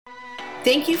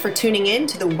Thank you for tuning in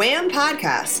to the WHAM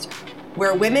podcast,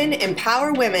 where women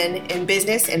empower women in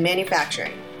business and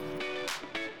manufacturing.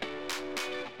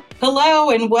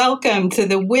 Hello and welcome to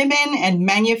the Women and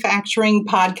Manufacturing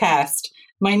podcast.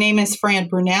 My name is Fran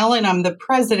Brunel and I'm the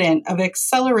president of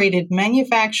Accelerated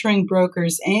Manufacturing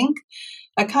Brokers, Inc.,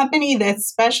 a company that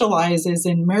specializes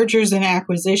in mergers and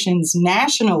acquisitions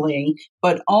nationally,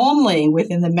 but only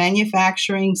within the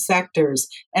manufacturing sectors.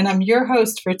 And I'm your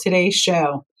host for today's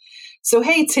show. So,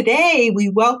 hey, today we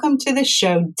welcome to the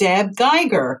show Deb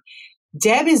Geiger.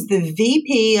 Deb is the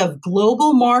VP of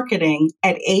Global Marketing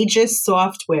at Aegis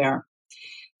Software.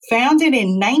 Founded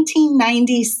in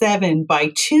 1997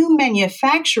 by two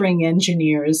manufacturing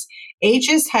engineers,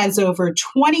 Aegis has over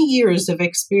 20 years of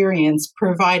experience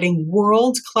providing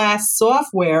world-class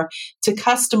software to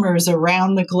customers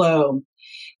around the globe.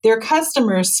 Their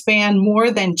customers span more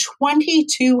than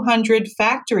 2,200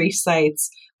 factory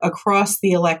sites across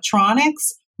the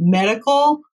electronics,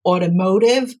 medical,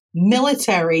 automotive,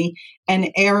 military, and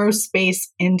aerospace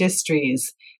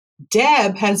industries.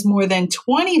 Deb has more than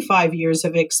 25 years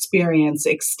of experience,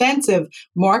 extensive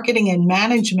marketing and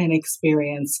management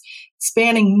experience,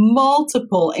 spanning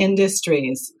multiple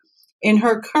industries. In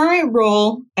her current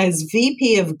role as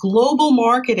VP of Global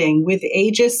Marketing with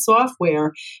Aegis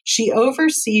Software, she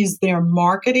oversees their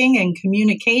marketing and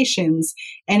communications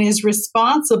and is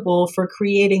responsible for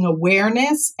creating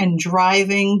awareness and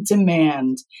driving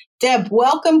demand. Deb,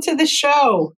 welcome to the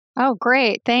show. Oh,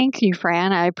 great. Thank you,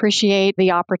 Fran. I appreciate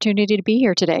the opportunity to be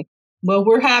here today. Well,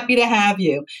 we're happy to have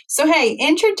you. So, hey,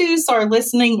 introduce our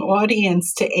listening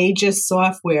audience to Aegis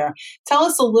Software. Tell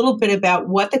us a little bit about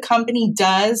what the company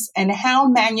does and how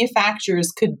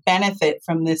manufacturers could benefit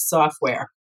from this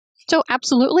software. So,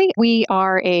 absolutely. We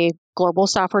are a global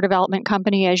software development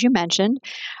company, as you mentioned,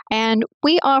 and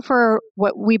we offer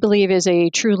what we believe is a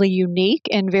truly unique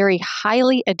and very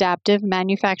highly adaptive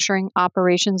manufacturing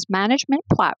operations management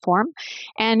platform,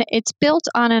 and it's built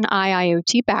on an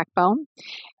IIoT backbone.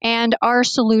 And our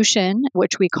solution,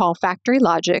 which we call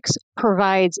FactoryLogix,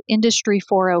 provides Industry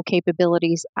 4.0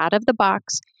 capabilities out of the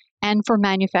box and for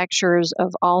manufacturers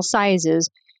of all sizes,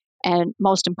 and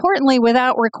most importantly,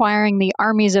 without requiring the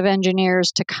armies of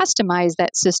engineers to customize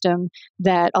that system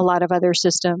that a lot of other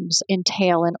systems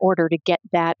entail in order to get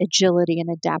that agility and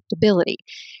adaptability.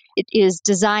 It is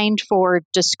designed for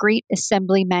discrete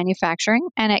assembly manufacturing,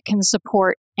 and it can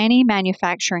support any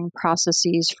manufacturing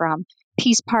processes from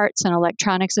piece parts and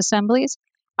electronics assemblies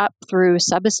up through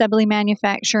subassembly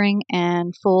manufacturing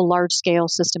and full large-scale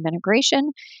system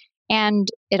integration. And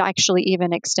it actually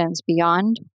even extends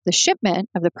beyond the shipment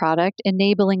of the product,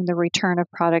 enabling the return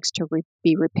of products to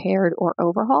be repaired or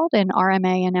overhauled in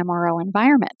RMA and MRO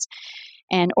environments.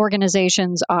 And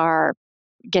organizations are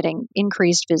getting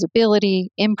increased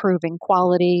visibility, improving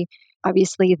quality,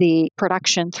 obviously the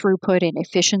production throughput and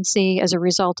efficiency as a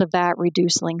result of that,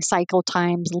 reducing cycle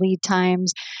times, lead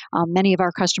times. Many of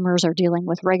our customers are dealing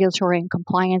with regulatory and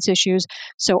compliance issues.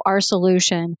 So our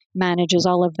solution manages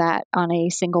all of that on a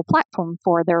single platform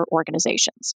for their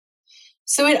organizations.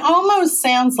 So it almost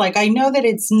sounds like, I know that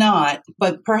it's not,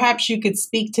 but perhaps you could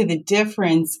speak to the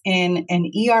difference in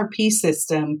an ERP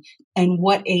system and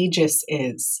what Aegis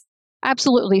is.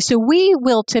 Absolutely. So we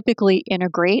will typically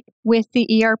integrate with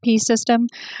the ERP system.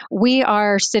 We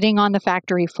are sitting on the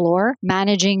factory floor,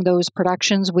 managing those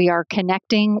productions. We are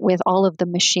connecting with all of the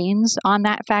machines on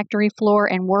that factory floor,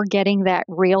 and we're getting that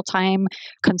real-time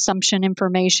consumption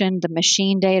information, the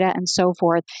machine data, and so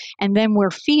forth. And then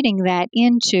we're feeding that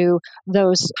into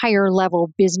those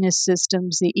higher-level business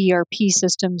systems, the ERP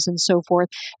systems, and so forth,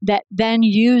 that then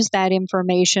use that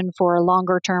information for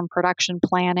longer-term production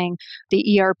planning.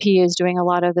 The ERP is doing a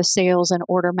lot of the sales and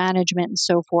order management and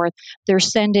so forth. They're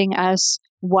sending us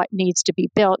what needs to be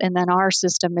built, and then our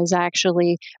system is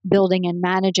actually building and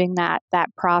managing that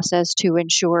process to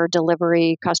ensure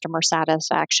delivery, customer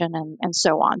satisfaction, and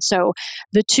so on. So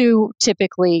the two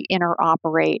typically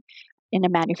interoperate in a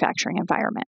manufacturing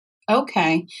environment.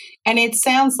 Okay. And it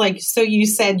sounds like, so you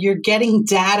said you're getting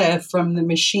data from the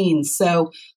machines.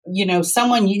 So,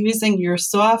 someone using your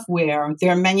software,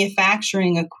 their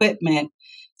manufacturing equipment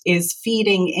is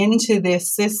feeding into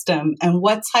this system, and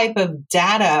what type of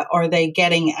data are they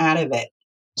getting out of it?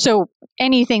 So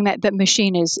anything that the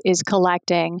machine is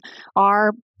collecting,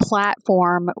 our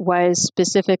platform was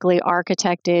specifically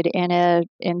architected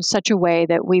in such a way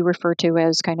that we refer to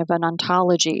as kind of an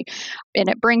ontology. And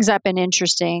it brings up an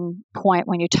interesting point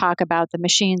when you talk about the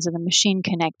machines and the machine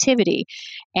connectivity.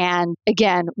 And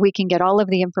again, we can get all of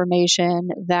the information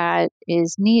that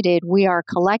is needed. We are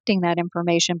collecting that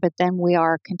information, but then we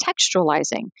are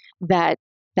contextualizing that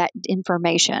that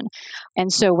information.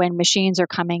 And so when machines are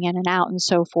coming in and out and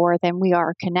so forth, and we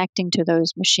are connecting to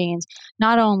those machines,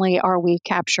 not only are we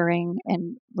capturing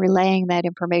and relaying that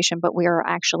information, but we are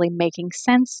actually making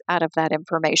sense out of that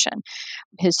information.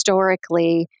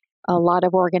 Historically, a lot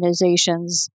of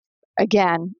organizations,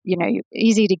 again,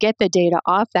 easy to get the data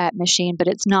off that machine, but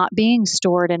it's not being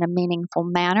stored in a meaningful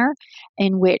manner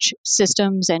in which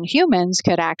systems and humans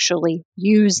could actually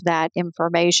use that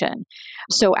information.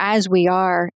 So as we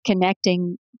are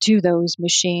connecting to those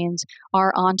machines,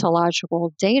 our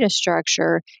ontological data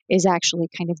structure is actually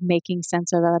kind of making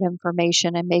sense of that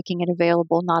information and making it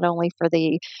available not only for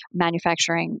the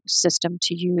manufacturing system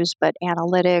to use, but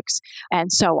analytics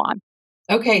and so on.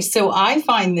 Okay, so I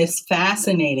find this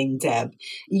fascinating, Deb.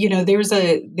 There's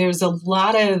a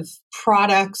lot of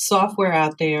product software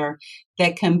out there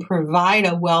that can provide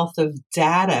a wealth of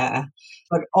data,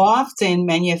 but often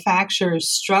manufacturers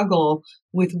struggle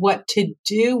with what to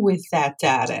do with that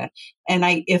data. And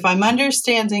if I'm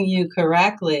understanding you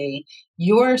correctly,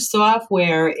 your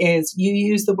software is, you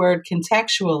use the word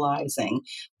contextualizing,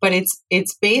 but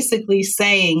it's basically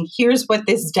saying, here's what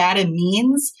this data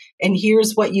means, and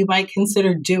here's what you might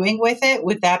consider doing with it.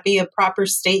 Would that be a proper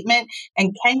statement?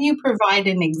 And can you provide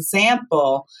an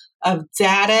example of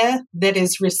data that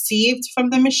is received from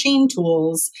the machine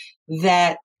tools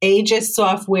that Aegis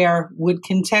software would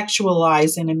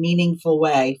contextualize in a meaningful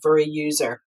way for a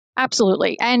user?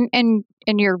 Absolutely. And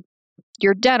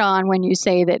you're dead on when you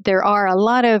say that there are a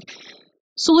lot of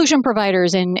solution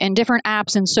providers and different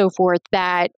apps and so forth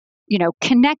that,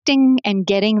 connecting and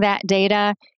getting that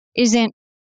data isn't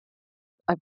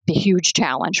a huge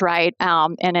challenge, right?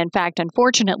 And in fact,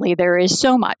 unfortunately, there is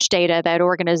so much data that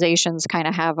organizations kind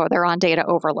of have, or they're on data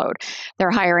overload.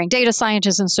 They're hiring data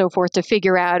scientists and so forth to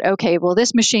figure out, okay, well,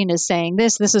 this machine is saying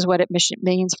this is what it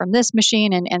means from this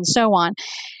machine, and so on.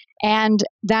 And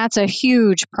that's a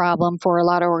huge problem for a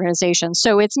lot of organizations.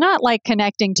 So it's not like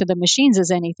connecting to the machines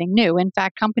is anything new. In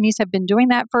fact, companies have been doing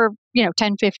that for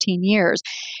 10, 15 years.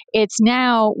 It's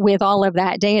now with all of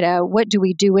that data, what do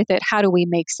we do with it? How do we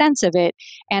make sense of it?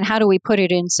 And how do we put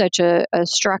it in such a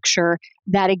structure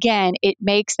that, again, it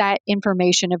makes that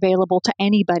information available to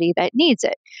anybody that needs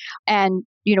it? And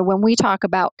when we talk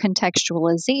about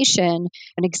contextualization,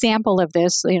 an example of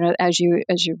this, as you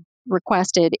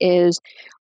requested, is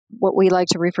what we like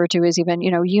to refer to as even,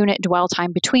 unit dwell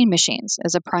time between machines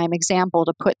as a prime example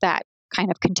to put that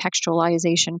kind of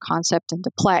contextualization concept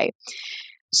into play.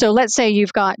 So let's say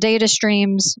you've got data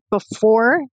streams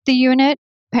before the unit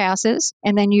passes,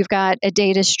 and then you've got a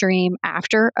data stream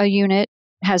after a unit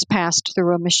has passed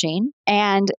through a machine.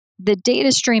 And the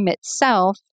data stream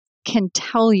itself can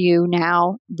tell you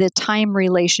now the time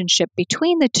relationship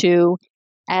between the two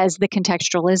as the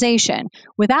contextualization.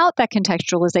 Without that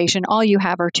contextualization, all you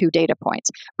have are two data points,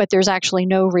 but there's actually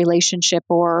no relationship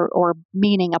or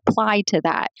meaning applied to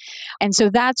that. And so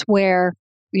that's where,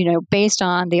 based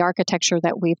on the architecture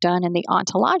that we've done and the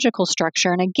ontological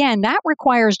structure, and again, that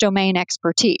requires domain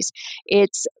expertise.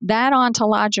 It's that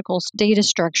ontological data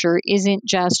structure isn't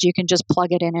just, you can just plug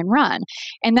it in and run.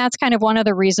 And that's kind of one of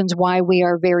the reasons why we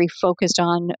are very focused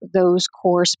on those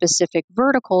core specific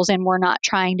verticals, and we're not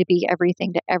trying to be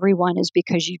everything to everyone, is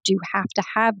because you do have to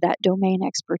have that domain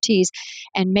expertise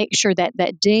and make sure that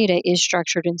that data is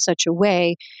structured in such a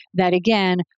way that,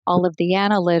 again, all of the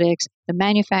analytics, the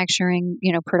manufacturing,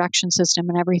 production system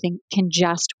and everything can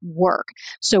just work.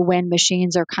 So when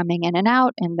machines are coming in and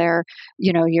out and they're,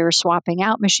 you're swapping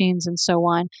out machines and so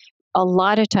on, a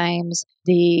lot of times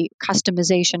the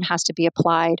customization has to be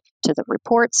applied to the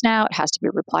reports now. It has to be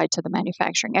applied to the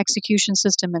manufacturing execution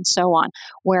system and so on.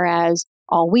 Whereas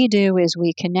all we do is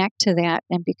we connect to that,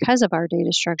 and because of our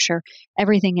data structure,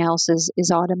 everything else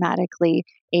is automatically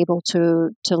able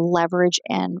to leverage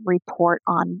and report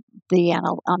on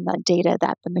the data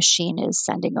that the machine is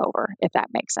sending over, if that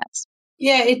makes sense.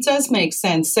 Yeah, it does make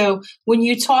sense. So when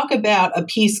you talk about a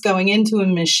piece going into a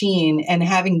machine and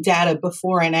having data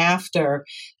before and after,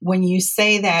 when you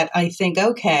say that, I think,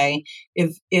 okay,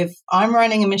 if I'm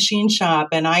running a machine shop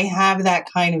and I have that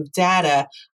kind of data,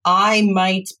 I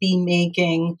might be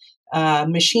making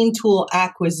machine tool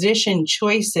acquisition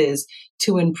choices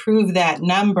to improve that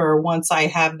number once I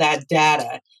have that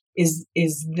data. Is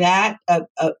that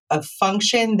a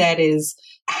function that is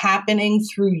happening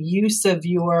through use of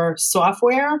your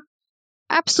software?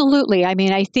 Absolutely. I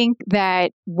mean, I think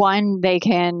that one, they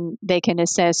can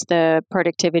assess the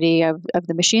productivity of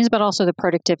the machines, but also the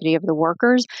productivity of the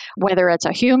workers, whether it's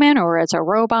a human or it's a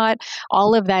robot.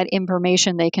 All of that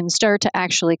information, they can start to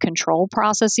actually control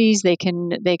processes. They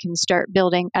can start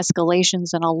building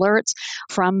escalations and alerts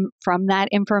from that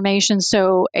information.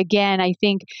 So again, I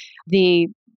think the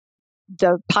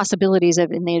possibilities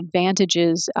of and the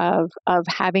advantages of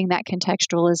having that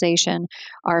contextualization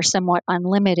are somewhat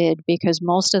unlimited, because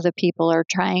most of the people are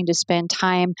trying to spend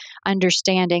time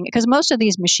understanding, because most of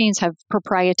these machines have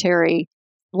proprietary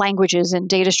languages and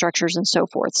data structures and so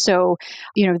forth. So,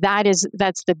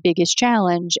 that's the biggest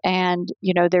challenge. And,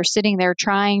 they're sitting there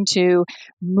trying to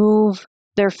move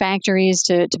their factories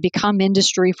to become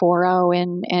Industry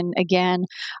 4.0 and again,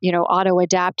 auto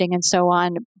adapting and so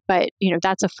on. But,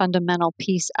 that's a fundamental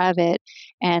piece of it.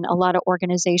 And a lot of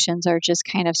organizations are just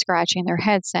kind of scratching their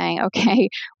heads saying, okay,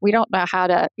 we don't know how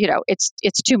to,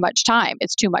 it's too much time,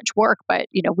 it's too much work, but,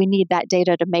 we need that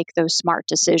data to make those smart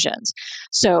decisions.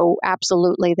 So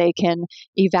absolutely, they can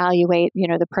evaluate,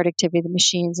 the productivity of the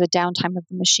machines, the downtime of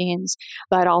the machines,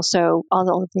 but also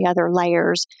all of the other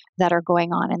layers that are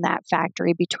going on in that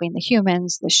factory between the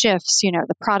humans, the shifts,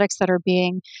 the products that are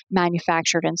being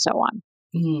manufactured and so on.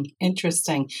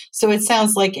 Interesting. So it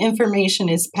sounds like information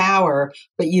is power,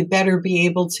 but you better be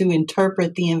able to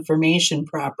interpret the information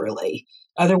properly.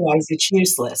 Otherwise, it's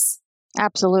useless.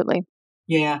 Absolutely.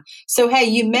 Yeah. So, hey,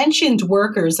 you mentioned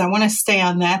workers. I want to stay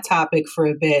on that topic for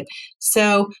a bit.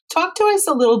 So, talk to us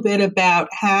a little bit about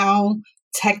how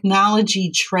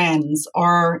technology trends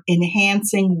are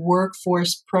enhancing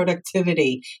workforce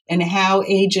productivity and how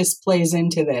Aegis plays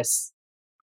into this.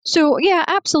 So yeah,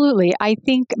 absolutely. I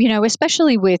think,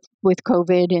 especially with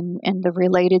COVID and the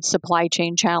related supply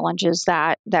chain challenges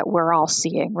that we're all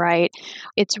seeing, right?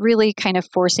 It's really kind of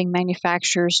forcing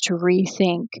manufacturers to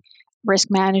rethink risk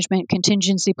management,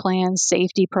 contingency plans,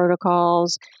 safety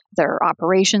protocols, their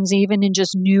operations, even in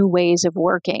just new ways of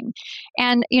working.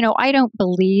 And, I don't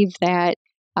believe that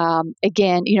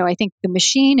again, I think the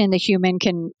machine and the human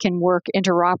can work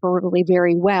interoperably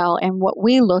very well. And what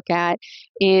we look at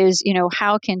is,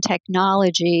 how can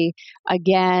technology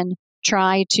again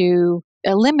try to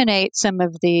eliminate some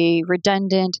of the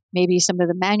redundant, maybe some of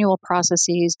the manual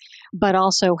processes, but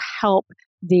also help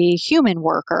the human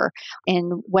worker,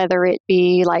 and whether it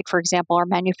be like, for example, our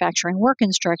manufacturing work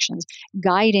instructions,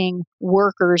 guiding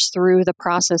workers through the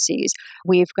processes.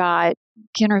 We've got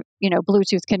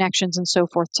Bluetooth connections and so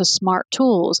forth to smart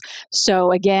tools.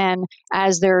 So again,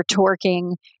 as they're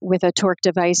torquing with a torque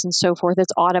device and so forth,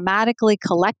 it's automatically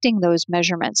collecting those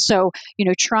measurements. So,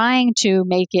 trying to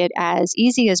make it as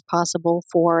easy as possible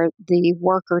for the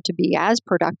worker to be as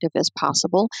productive as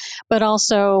possible, but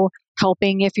also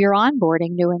helping if you're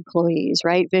onboarding new employees,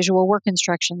 right? Visual work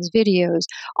instructions, videos,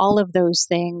 all of those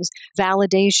things,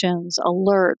 validations,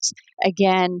 alerts.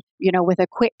 Again, with a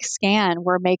quick scan,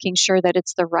 we're making sure that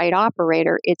it's the right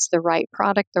operator, it's the right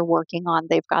product they're working on,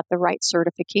 they've got the right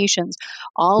certifications,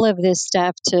 all of this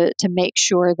stuff to make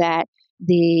sure that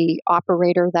the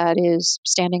operator that is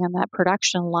standing on that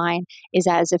production line is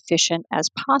as efficient as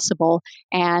possible.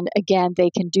 And again,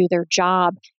 they can do their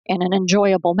job in an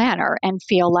enjoyable manner and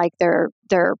feel like they're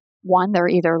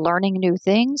either learning new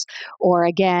things, or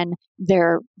again,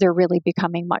 they're really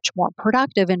becoming much more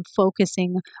productive and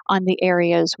focusing on the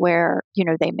areas where,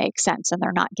 they make sense and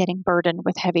they're not getting burdened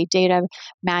with heavy data,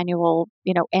 manual,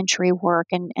 entry work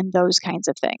and those kinds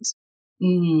of things.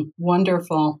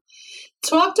 Wonderful.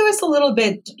 Talk to us a little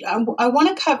bit. I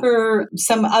want to cover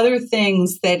some other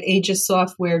things that Aegis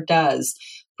software does.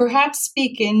 Perhaps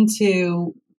speak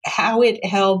into how it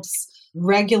helps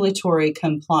regulatory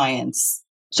compliance.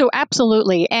 So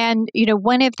absolutely. And,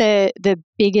 one of the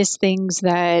biggest things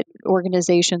that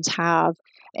organizations have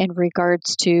in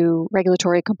regards to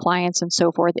regulatory compliance and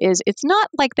so forth is it's not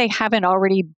like they haven't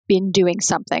already been doing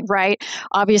something, right?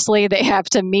 Obviously, they have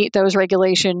to meet those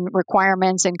regulation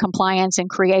requirements and compliance and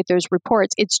create those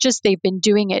reports. It's just they've been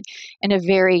doing it in a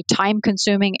very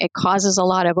time-consuming, it causes a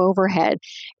lot of overhead.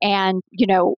 And,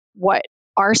 what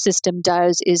our system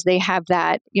does is they have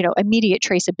that, immediate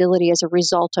traceability as a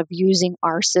result of using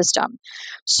our system.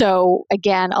 So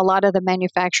again, a lot of the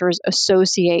manufacturers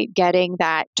associate getting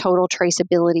that total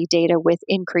traceability data with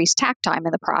increased takt time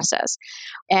in the process.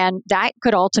 And that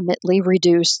could ultimately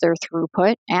reduce their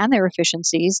throughput and their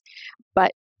efficiencies.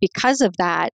 But because of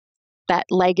that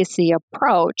legacy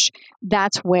approach,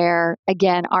 that's where,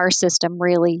 again, our system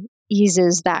really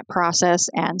eases that process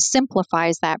and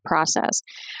simplifies that process,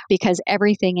 because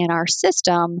everything in our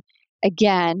system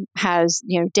again, has,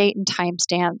 date and time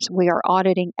stamps. We are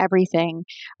auditing everything.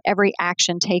 Every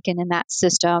action taken in that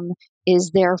system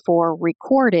is therefore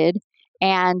recorded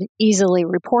and easily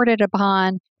reported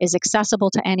upon, is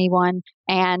accessible to anyone.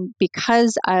 And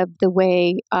because of the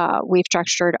way we've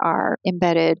structured our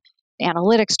embedded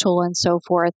analytics tool and so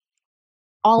forth,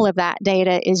 all of that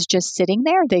data is just sitting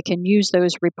there. They can use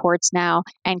those reports now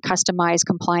and customize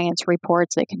compliance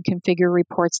reports. They can configure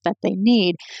reports that they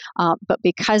need. But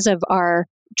because of our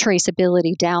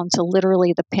traceability down to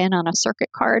literally the pin on a circuit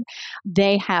card,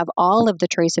 they have all of the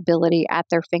traceability at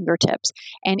their fingertips.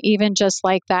 And even just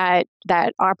like that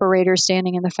operator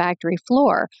standing in the factory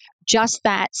floor, just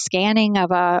that scanning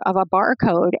of a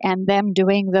barcode and them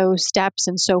doing those steps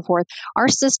and so forth, our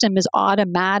system is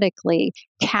automatically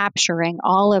capturing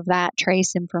all of that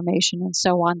trace information and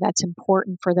so on that's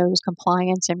important for those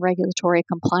compliance and regulatory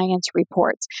compliance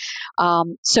reports.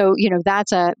 So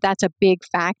that's a big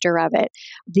factor of it.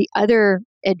 The other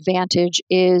advantage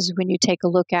is when you take a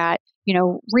look at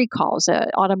recalls.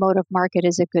 Automotive market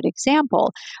is a good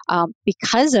example.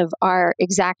 Because of our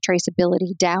exact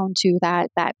traceability down to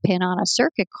that pin on a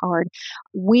circuit card,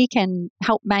 we can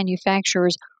help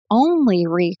manufacturers only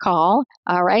recall,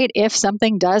 all right, if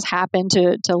something does happen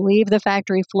to leave the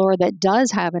factory floor that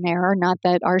does have an error. Not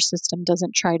that our system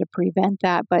doesn't try to prevent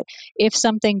that, but if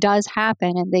something does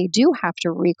happen and they do have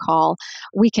to recall,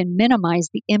 we can minimize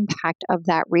the impact of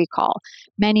that recall.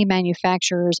 Many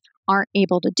manufacturers aren't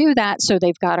able to do that, so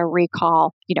they've got to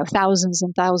recall, thousands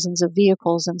and thousands of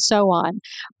vehicles and so on.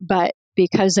 But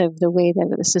because of the way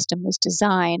that the system was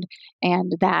designed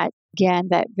and that, again,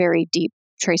 that very deep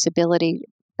traceability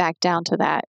back down to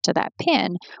that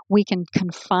pin, we can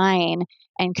confine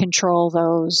and control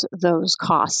those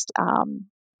costs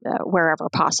wherever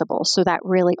possible. So that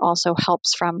really also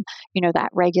helps from that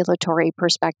regulatory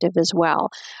perspective as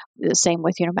well. The same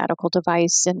with medical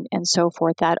device and so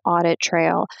forth. That audit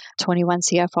trail, 21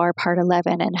 CFR Part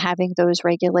 11, and having those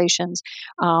regulations.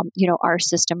 Our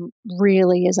system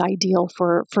really is ideal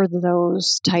for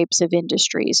those types of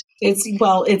industries.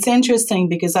 It's interesting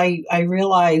because I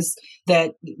realize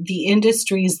that the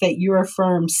industries that your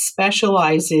firm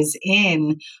specializes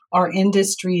in are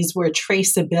industries where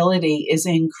traceability is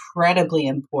incredibly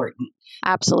important.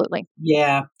 Absolutely.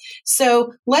 Yeah.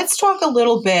 So let's talk a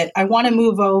little bit. I want to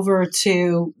move over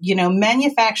to,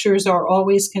 manufacturers are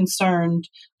always concerned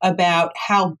about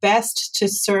how best to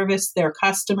service their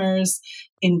customers,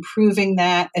 improving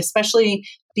that, especially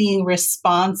being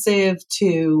responsive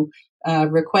to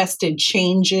requested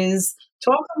changes.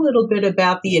 Talk a little bit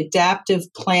about the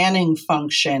adaptive planning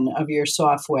function of your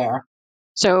software.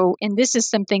 So, and this is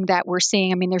something that we're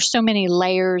seeing. I mean, there's so many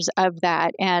layers of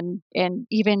that, and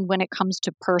even when it comes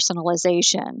to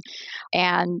personalization,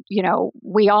 and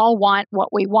we all want what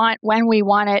we want, when we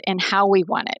want it, and how we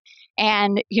want it.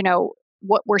 And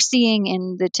what we're seeing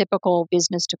in the typical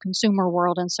business to consumer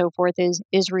world and so forth is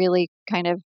really kind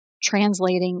of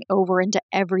translating over into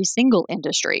every single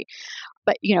industry.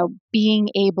 But being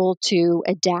able to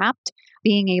adapt,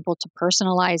 being able to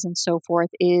personalize and so forth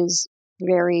is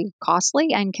very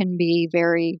costly and can be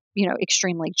very,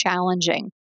 extremely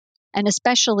challenging. And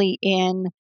especially in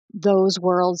those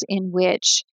worlds in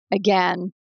which,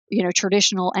 again,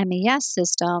 traditional MES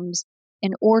systems,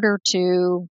 in order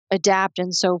to adapt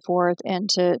and so forth and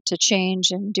to change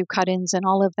and do cut-ins and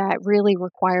all of that really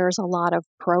requires a lot of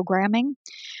programming.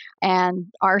 And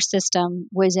our system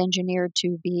was engineered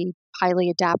to be highly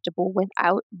adaptable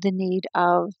without the need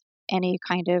of any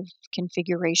kind of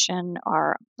configuration,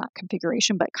 or not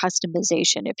configuration, but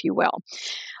customization, if you will.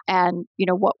 And,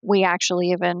 what we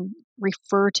actually even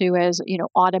refer to as,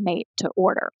 automate to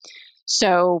order.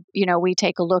 So, we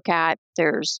take a look at,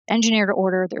 there's engineer to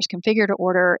order, there's configure to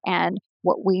order, and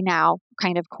what we now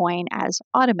kind of coin as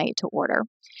automate to order.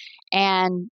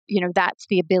 And, that's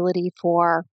the ability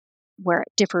for, where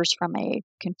it differs from a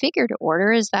configure to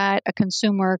order is that a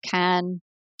consumer can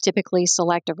typically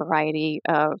select a variety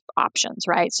of options,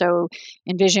 right? So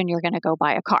envision you're going to go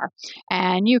buy a car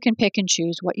and you can pick and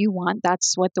choose what you want.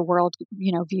 That's what the world,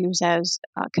 views as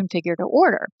configure to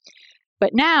order.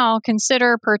 But now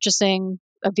consider purchasing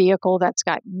a vehicle that's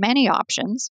got many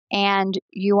options, and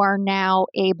you are now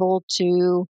able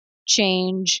to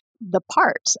change the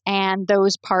parts, and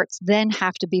those parts then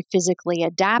have to be physically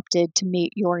adapted to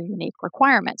meet your unique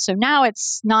requirements. So now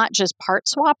it's not just part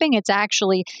swapping, it's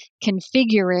actually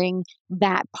configuring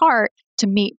that part to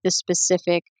meet the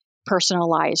specific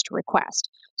personalized request.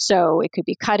 So it could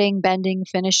be cutting, bending,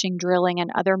 finishing, drilling,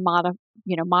 and other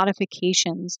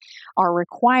modifications are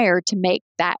required to make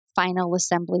that final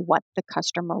assembly what the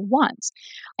customer wants.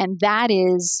 And that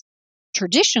is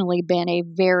traditionally been a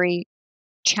very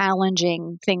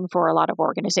challenging thing for a lot of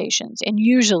organizations. And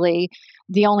usually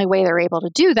the only way they're able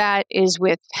to do that is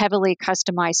with heavily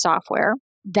customized software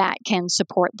that can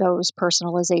support those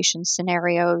personalization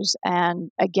scenarios.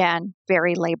 And again,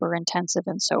 very labor intensive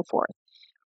and so forth.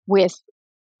 With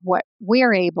what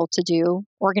we're able to do,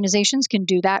 organizations can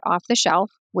do that off the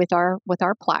shelf with our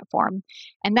platform.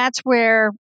 And that's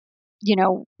where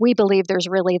we believe there's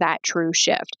really that true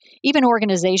shift. Even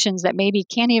organizations that maybe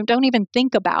don't even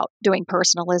think about doing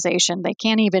personalization, they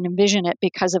can't even envision it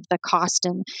because of the cost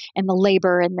and the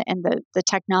labor and the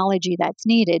technology that's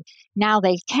needed. Now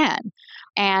they can.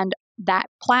 And that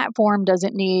platform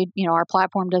doesn't need, our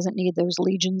platform doesn't need those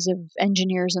legions of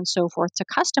engineers and so forth to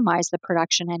customize the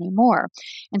production anymore.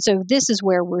 And so this is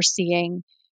where we're seeing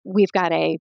we've got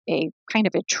a kind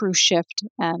of a true shift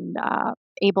and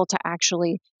able to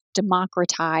actually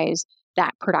democratize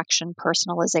that production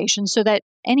personalization so that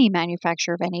any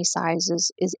manufacturer of any size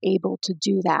is able to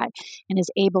do that and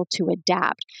is able to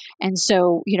adapt. And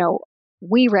so,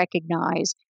 we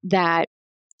recognize that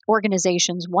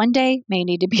organizations one day may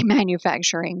need to be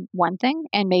manufacturing one thing,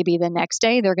 and maybe the next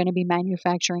day they're going to be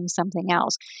manufacturing something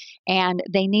else. And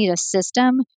they need a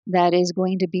system that is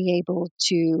going to be able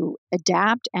to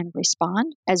adapt and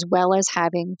respond, as well as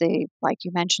having like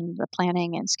you mentioned, the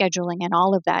planning and scheduling and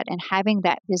all of that, and having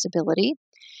that visibility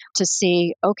to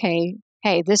see, okay,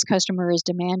 hey, this customer is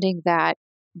demanding that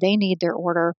they need their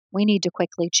order. We need to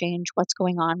quickly change what's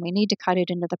going on. We need to cut it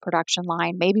into the production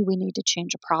line. Maybe we need to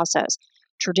change a process.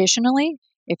 Traditionally,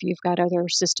 if you've got other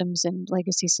systems and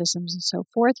legacy systems and so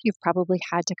forth, you've probably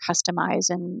had to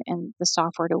customize and the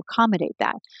software to accommodate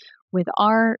that. With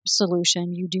our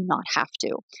solution, you do not have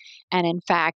to. And in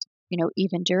fact,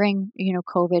 even during,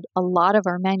 COVID, a lot of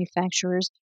our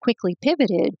manufacturers quickly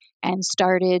pivoted and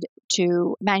started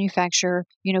to manufacture,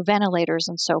 ventilators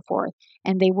and so forth.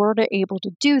 And they were able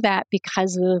to do that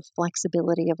because of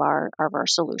flexibility of our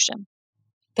solution.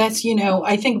 That's,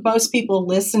 I think most people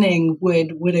listening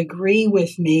would agree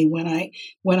with me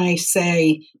when I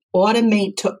say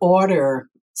automate to order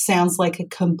sounds like a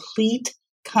complete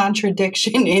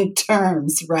contradiction in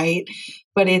terms, right?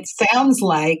 But it sounds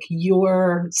like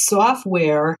your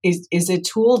software is a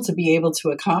tool to be able to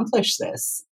accomplish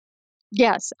this.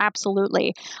 Yes,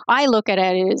 absolutely. I look at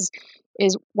it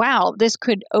as wow, this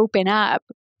could open up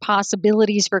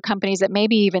possibilities for companies that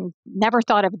maybe even never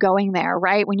thought of going there,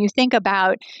 right? When you think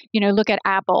about, look at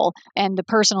Apple and the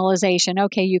personalization,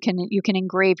 okay, you can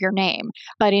engrave your name.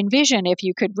 But envision if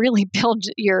you could really build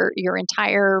your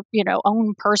entire,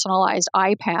 own personalized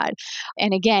iPad.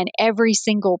 And again, every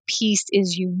single piece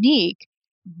is unique,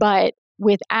 but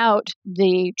without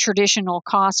the traditional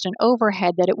cost and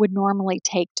overhead that it would normally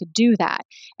take to do that.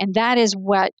 And that is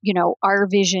what, our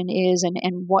vision is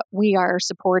and what we are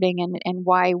supporting and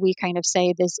why we kind of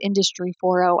say this Industry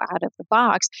 4.0 out of the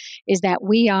box is that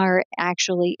we are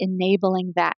actually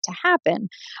enabling that to happen.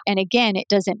 And again, it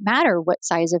doesn't matter what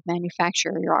size of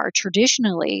manufacturer you are.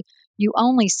 Traditionally, you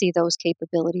only see those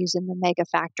capabilities in the mega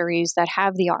factories that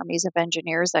have the armies of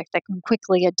engineers that can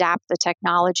quickly adapt the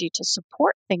technology to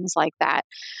support things like that.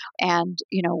 And,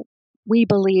 we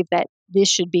believe that this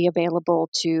should be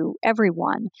available to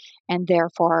everyone. And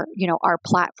therefore, our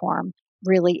platform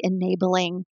really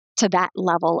enabling to that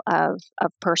level of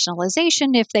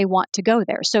personalization if they want to go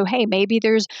there. So, hey, maybe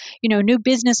there's, new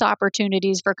business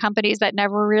opportunities for companies that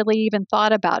never really even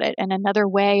thought about it. And another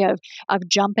way of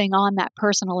jumping on that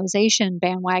personalization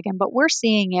bandwagon. But we're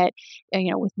seeing it,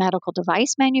 with medical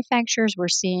device manufacturers. We're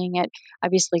seeing it,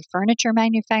 obviously, furniture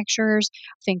manufacturers.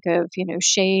 Think of,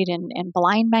 shade and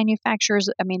blind manufacturers.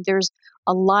 I mean, there's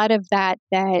a lot of that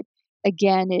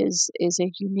again is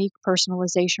a unique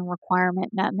personalization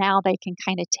requirement. Now they can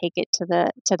kind of take it to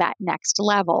that next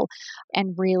level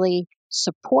and really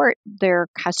support their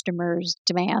customers'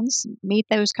 demands, meet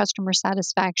those customer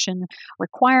satisfaction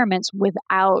requirements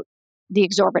without the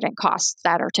exorbitant costs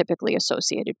that are typically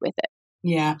associated with it.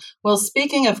 Yeah. Well,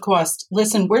 speaking of cost,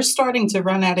 listen, we're starting to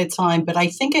run out of time, but I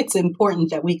think it's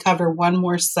important that we cover one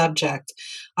more subject.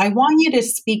 I want you to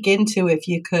speak into, if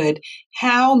you could,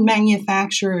 how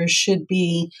manufacturers should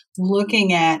be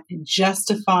looking at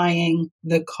justifying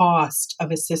the cost of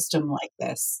a system like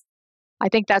this. I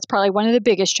think that's probably one of the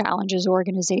biggest challenges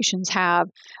organizations have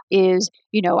is,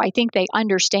 I think they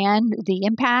understand the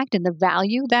impact and the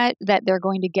value that they're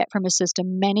going to get from a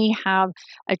system. Many have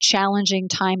a challenging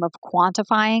time of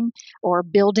quantifying or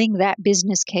building that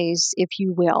business case, if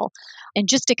you will. And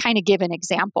just to kind of give an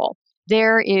example,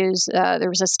 there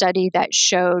was a study that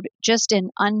showed just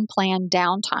in unplanned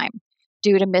downtime,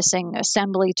 due to missing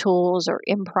assembly tools or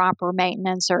improper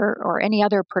maintenance or any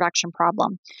other production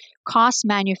problem costs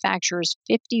manufacturers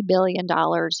 $50 billion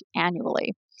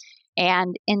annually.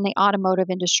 And in the automotive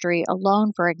industry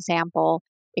alone, for example,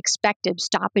 expected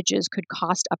stoppages could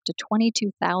cost up to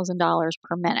 $22,000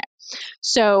 per minute.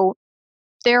 So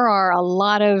there are a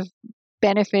lot of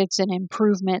benefits and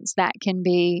improvements that can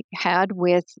be had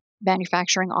with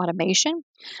manufacturing automation.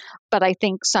 But I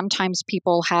think sometimes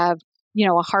people have,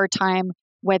 a hard time,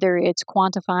 whether it's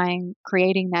quantifying,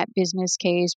 creating that business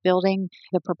case, building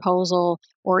the proposal,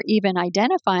 or even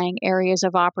identifying areas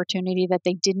of opportunity that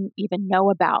they didn't even know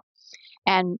about.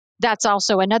 And that's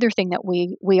also another thing that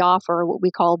we offer, what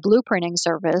we call blueprinting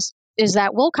service, is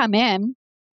that we'll come in,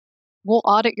 we'll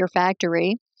audit your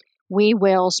factory, we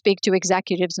will speak to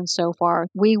executives and so forth.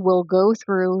 We will go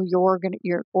through your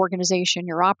organization,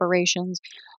 your operations,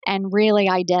 and really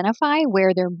identify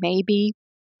where there may be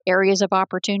areas of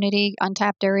opportunity,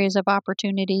 untapped areas of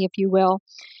opportunity, if you will,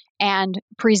 and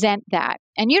present that.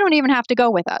 And you don't even have to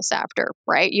go with us after,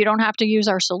 right? You don't have to use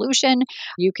our solution.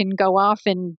 You can go off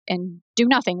and do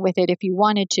nothing with it if you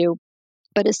wanted to.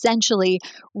 But essentially,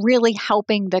 really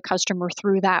helping the customer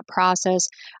through that process,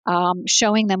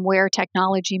 showing them where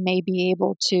technology may be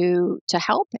able to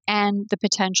help and the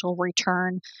potential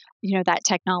return, that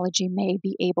technology may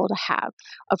be able to have.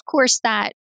 Of course,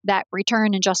 that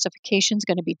return and justification is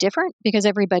going to be different because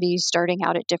everybody's starting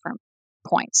out at different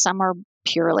points. Some are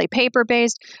purely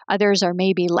paper-based. Others are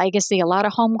maybe legacy, a lot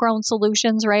of homegrown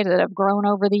solutions, right, that have grown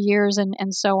over the years and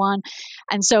so on.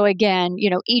 And so again,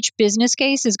 each business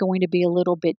case is going to be a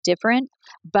little bit different.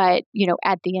 But,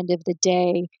 at the end of the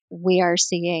day, we are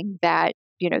seeing that,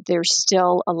 there's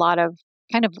still a lot of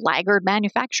kind of laggard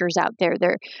manufacturers out there.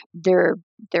 They're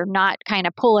not kind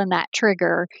of pulling that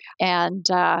trigger and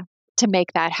to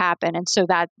make that happen. And so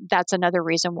that's another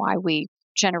reason why we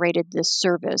generated this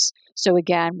service. So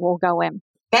again, we'll go in.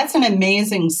 That's an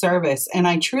amazing service. And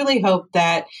I truly hope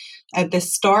that at the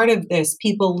start of this,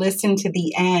 people listen to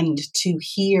the end to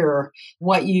hear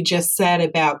what you just said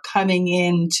about coming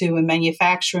into a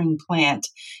manufacturing plant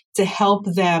to help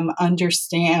them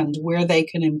understand where they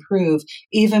can improve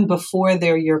even before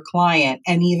they're your client.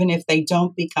 And even if they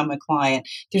don't become a client,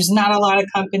 there's not a lot of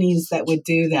companies that would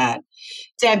do that.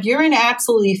 Deb, you're an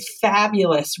absolutely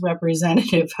fabulous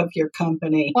representative of your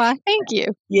company. Well, thank you.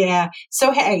 Yeah.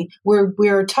 So, hey,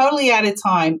 we're totally out of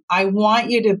time. I want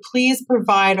you to please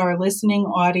provide our listening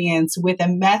audience with a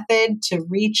method to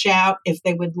reach out if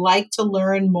they would like to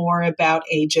learn more about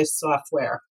Aegis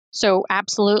software. So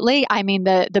absolutely. I mean,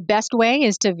 the best way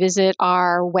is to visit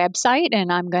our website, and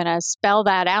I'm going to spell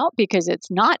that out because it's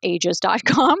not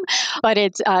aegis.com, but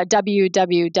it's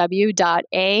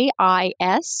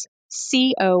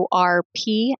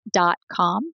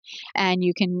www.aiscorp.com. And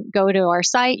you can go to our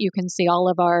site. You can see all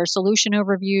of our solution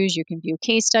overviews. You can view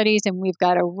case studies. And we've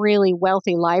got a really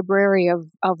wealthy library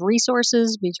of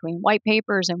resources between white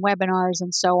papers and webinars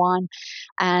and so on.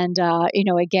 And,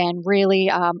 again, really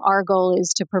our goal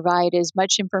is to provide as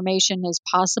much information as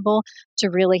possible to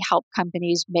really help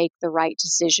companies make the right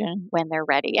decision when they're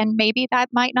ready. And maybe that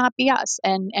might not be us.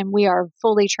 And we are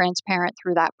fully transparent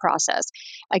through that process.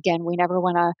 Again, we never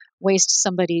want to waste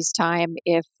somebody's time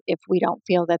if we don't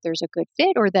feel that there's a good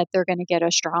fit or that they're going to get a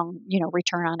strong,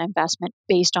 return on investment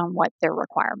based on what their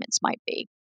requirements might be.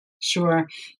 Sure.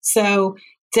 So,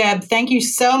 Deb, thank you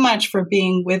so much for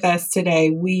being with us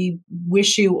today. We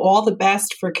wish you all the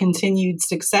best for continued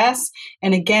success.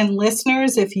 And again,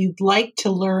 listeners, if you'd like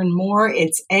to learn more,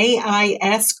 it's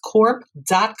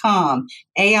aiscorp.com,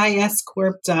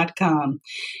 aiscorp.com.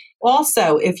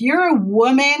 Also, if you're a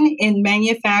woman in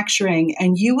manufacturing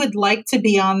and you would like to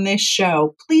be on this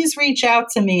show, please reach out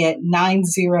to me at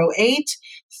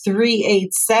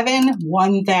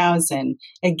 908-387-1000.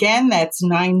 Again, that's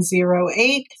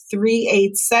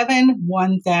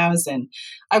 908-387-1000.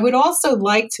 I would also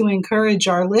like to encourage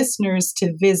our listeners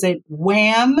to visit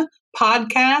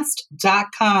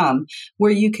whampodcast.com,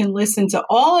 where you can listen to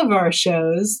all of our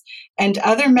shows and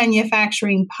other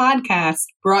manufacturing podcasts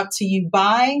brought to you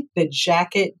by the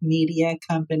Jacket Media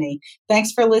Company.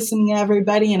 Thanks for listening,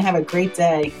 everybody, and have a great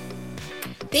day.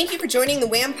 Thank you for joining the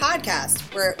WHAM Podcast,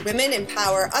 where women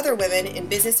empower other women in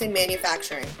business and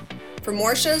manufacturing. For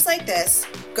more shows like this,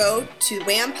 go to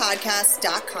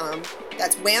whampodcast.com.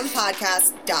 That's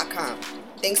whampodcast.com.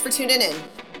 Thanks for tuning in.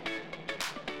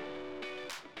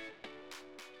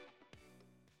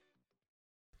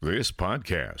 This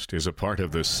podcast is a part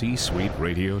of the C-Suite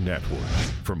Radio Network.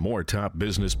 For more top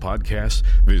business podcasts,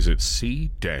 visit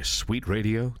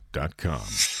c-suiteradio.com.